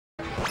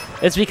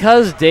It's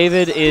because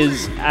David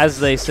is, as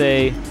they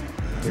say,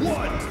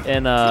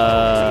 in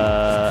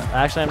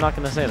actually I'm not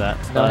gonna say that.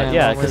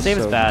 Yeah, because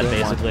David's bad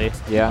basically.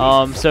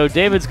 Yeah. So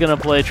David's gonna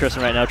play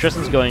Tristan right now.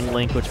 Tristan's going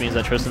Link, which means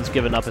that Tristan's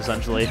given up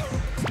essentially.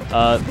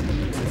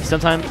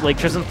 Sometimes like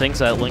Tristan thinks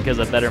that Link is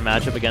a better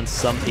matchup against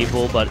some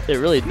people, but it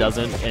really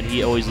doesn't, and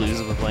he always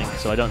loses with Link.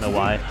 So I don't know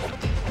why.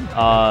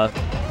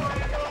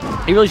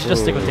 He really should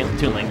just stick with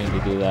Toon Link. Need to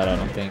do that, I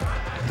don't think.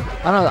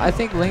 I don't know. I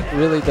think Link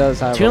really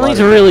does have. Toon Link's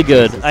really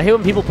good. I hate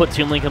when people put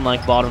Toon Link in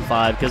like bottom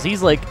 5 because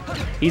he's like,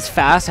 he's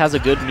fast, has a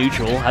good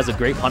neutral, has a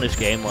great punish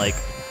game. Like,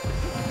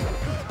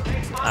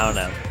 I don't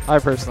know. I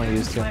personally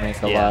use Toon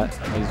Link a lot.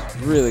 He's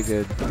really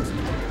good.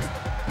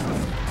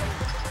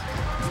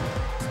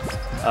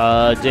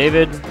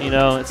 David, you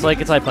know, it's like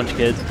it's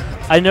IPunchKidsz.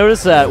 I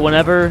noticed that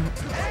whenever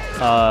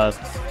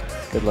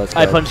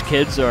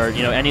IPunchKidsz or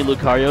any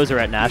Lucarios are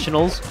at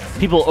nationals,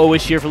 people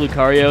always cheer for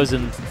Lucarios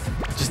and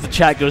just the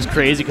chat goes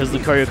crazy because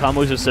Lucario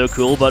combos are so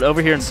cool. But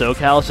over here in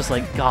SoCal, it's just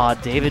like,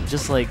 God, David,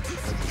 just like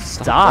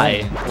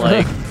die.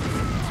 Like,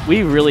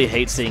 we really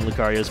hate seeing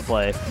Lucarios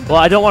play. Well,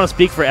 I don't want to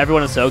speak for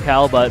everyone in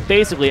SoCal, but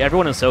basically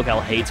everyone in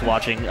SoCal hates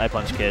watching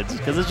IPunchKidsz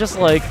because it's just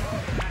like,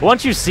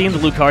 once you've seen the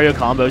Lucario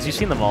combos, you've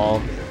seen them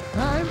all.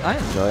 I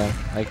enjoy them.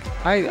 Like,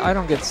 I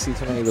don't get to see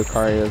too many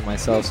Lucarios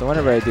myself, so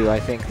whenever I do, I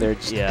think they're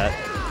just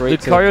great.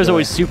 Lucario's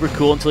always super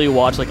cool until you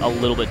watch like a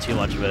little bit too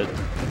much of it.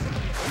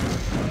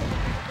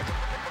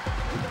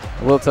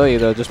 I will tell you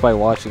though, just by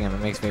watching him,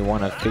 it makes me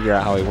want to figure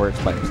out how he works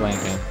by playing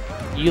him.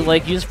 You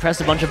just press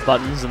a bunch of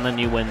buttons and then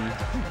you win.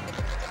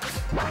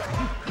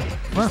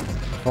 Well,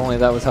 if only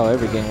that was how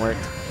every game worked.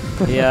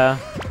 Yeah,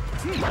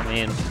 I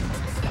mean,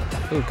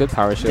 ooh, good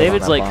power shield.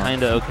 David's like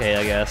kind of okay,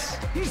 I guess.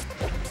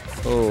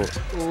 Oh,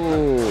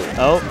 ooh.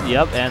 Oh,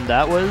 yep, and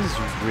that was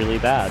really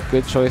bad.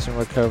 Good choice in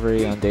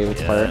recovery on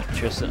David's part.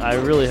 Tristan, I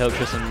really hope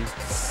Tristan.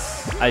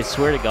 I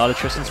swear to God, if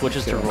Tristan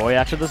switches to Roy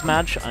after this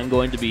match, I'm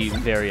going to be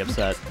very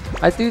upset.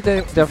 I do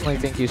definitely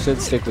think you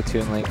should stick with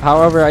Toon Link.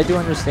 However, I do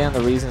understand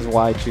the reasons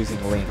why choosing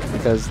Link,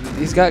 because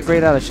he's got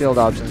great out of shield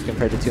options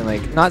compared to Toon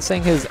Link. Not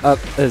saying his up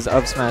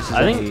smash is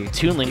I think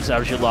Toon Link's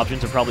out of shield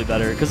options are probably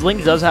better, because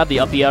Link does have the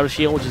up B out of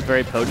shield, which is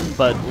very potent,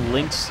 but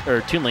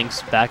Toon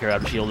Link's back air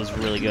out of shield is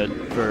really good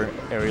for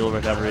aerial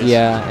recoveries.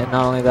 Yeah, and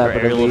not only that,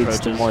 but it leads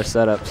to more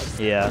setups.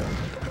 Yeah.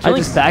 Toon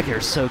Link's back air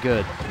is so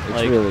good. It's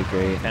like, really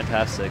great.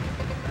 Fantastic.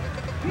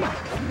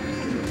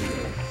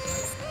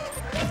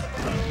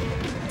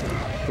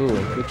 Ooh,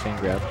 good chain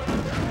grab.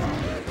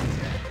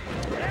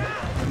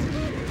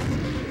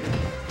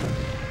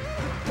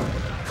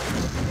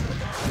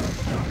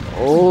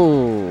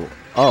 Oh.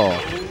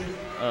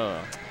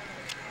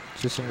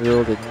 Tristan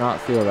Rule did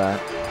not feel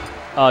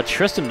that.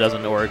 Tristan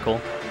doesn't Oracle.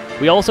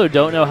 We also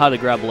don't know how to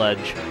grab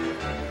ledge.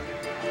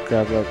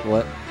 Grab ledge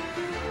what?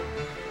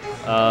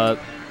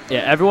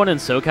 Yeah, everyone in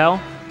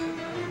SoCal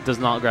does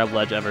not grab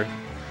ledge ever.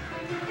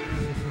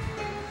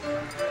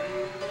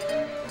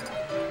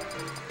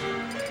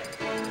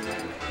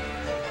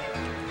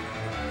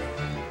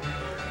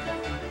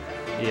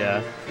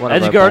 Yeah.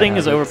 Edge guarding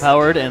is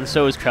overpowered, and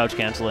so is crouch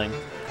canceling.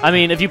 I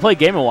mean, if you play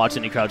Game & Watch,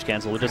 then you crouch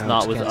cancel, which is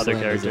not with other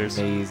characters. Is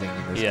amazing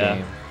in this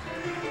game,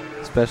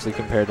 especially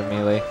compared to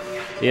Melee.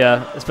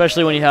 Yeah,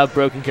 especially when you have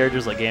broken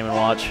characters like Game &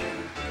 Watch.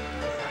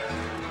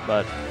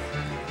 But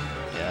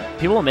yeah,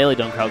 people in Melee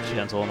don't crouch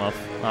cancel enough,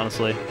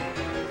 honestly.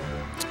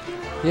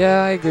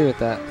 Yeah, I agree with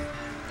that.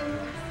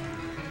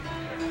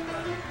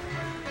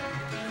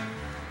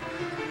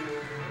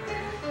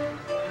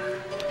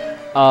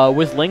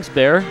 With Link's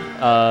Bear,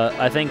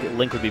 I think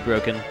Link would be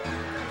broken.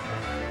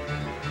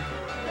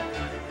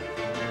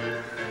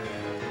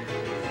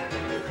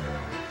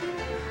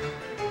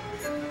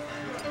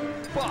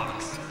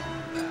 Fox.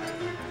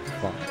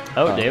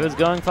 Oh, David's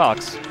going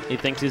Fox. He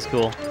thinks he's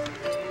cool.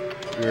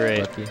 Great.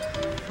 Lucky.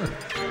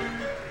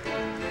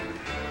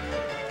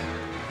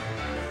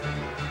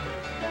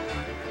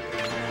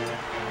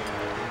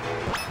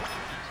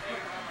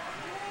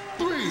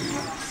 3,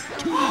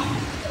 2,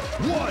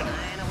 1.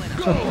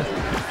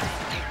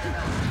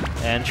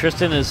 And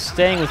Tristan is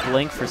staying with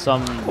Link for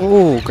some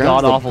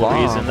god-awful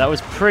reason. That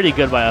was pretty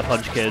good by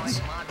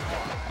IPunchKidsz.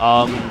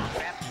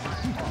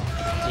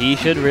 He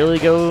should really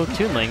go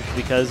Toon Link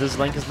because his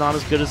Link is not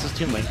as good as his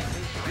Toon Link.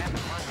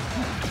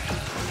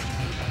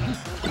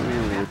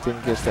 Ooh,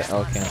 didn't get the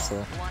L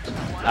cancel.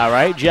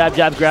 Alright, jab,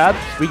 jab, grab.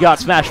 We got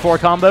Smash 4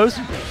 combos.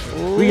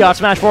 Ooh. We got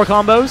Smash 4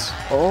 combos.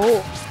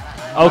 Oh.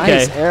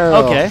 Okay. Nice arrow.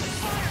 Okay.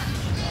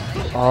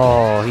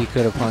 Oh, he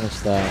could have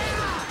punished that.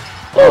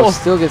 Oh,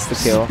 still gets the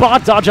kill.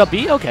 Spot dodge up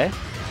B? Okay.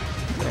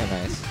 Very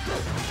nice.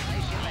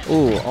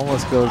 Ooh,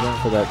 almost goes in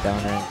for that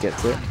downer and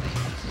gets it.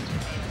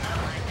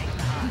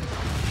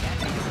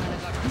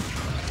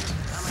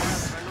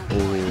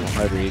 Ooh,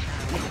 hard read.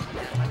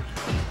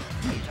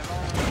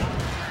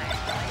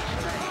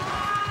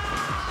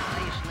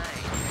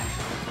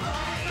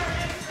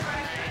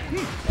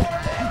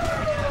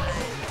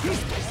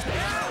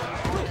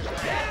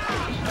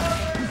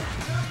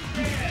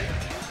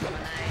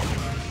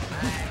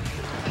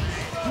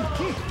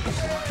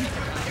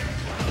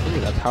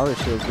 power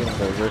shield getting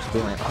the reverse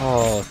boot lane.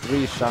 Oh,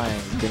 3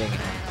 shines getting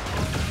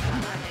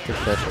good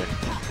pressure.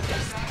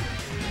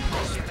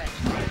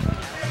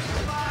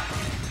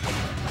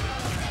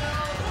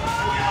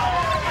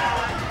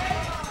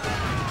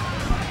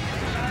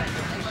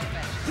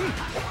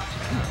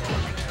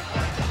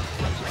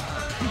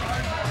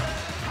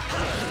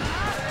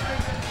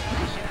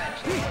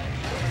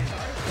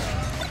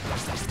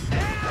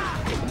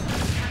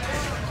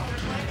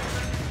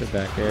 Good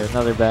back air,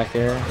 another back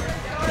air.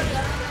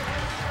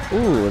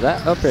 Ooh,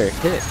 that up air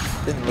hit.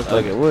 Didn't look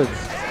like it would.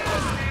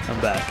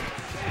 I'm back.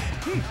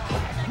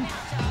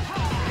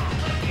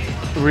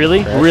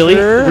 Really? Pressure. Really?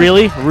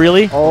 Really?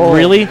 Really? Oh,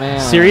 really? man.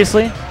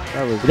 Seriously?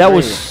 That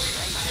Was great.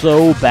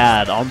 so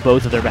bad on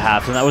both of their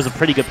behalves, and that was a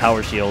pretty good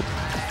power shield.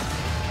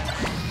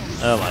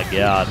 Oh my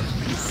god.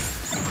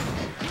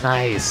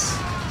 Nice.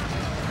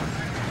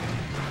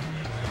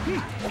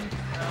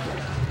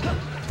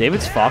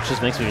 David's Fox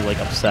just makes me like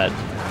upset.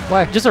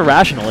 Why? Just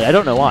irrationally, I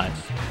don't know why.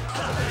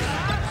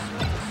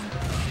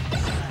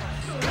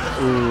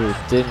 Ooh,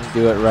 didn't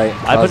do it right.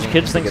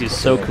 IPunchKidsz thinks he's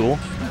so cool.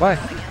 Why?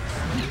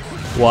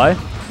 Why?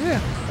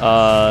 Yeah.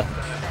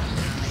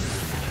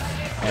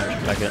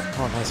 Yeah, check it.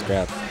 Oh, nice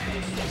grab.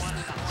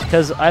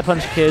 Because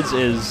IPunchKidsz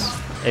is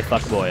a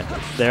fuckboy.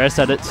 There, I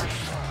said it.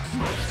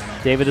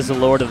 David is the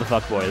lord of the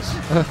fuckboys.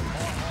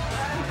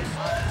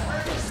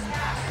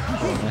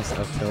 Oh, nice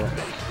up tilt.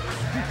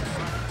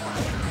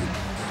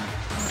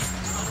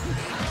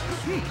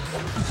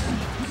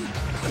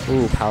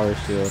 Ooh, power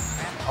shield.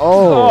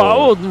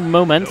 Oh,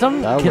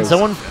 momentum? That Can was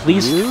someone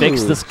please fix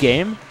huge. this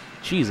game?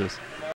 Jesus.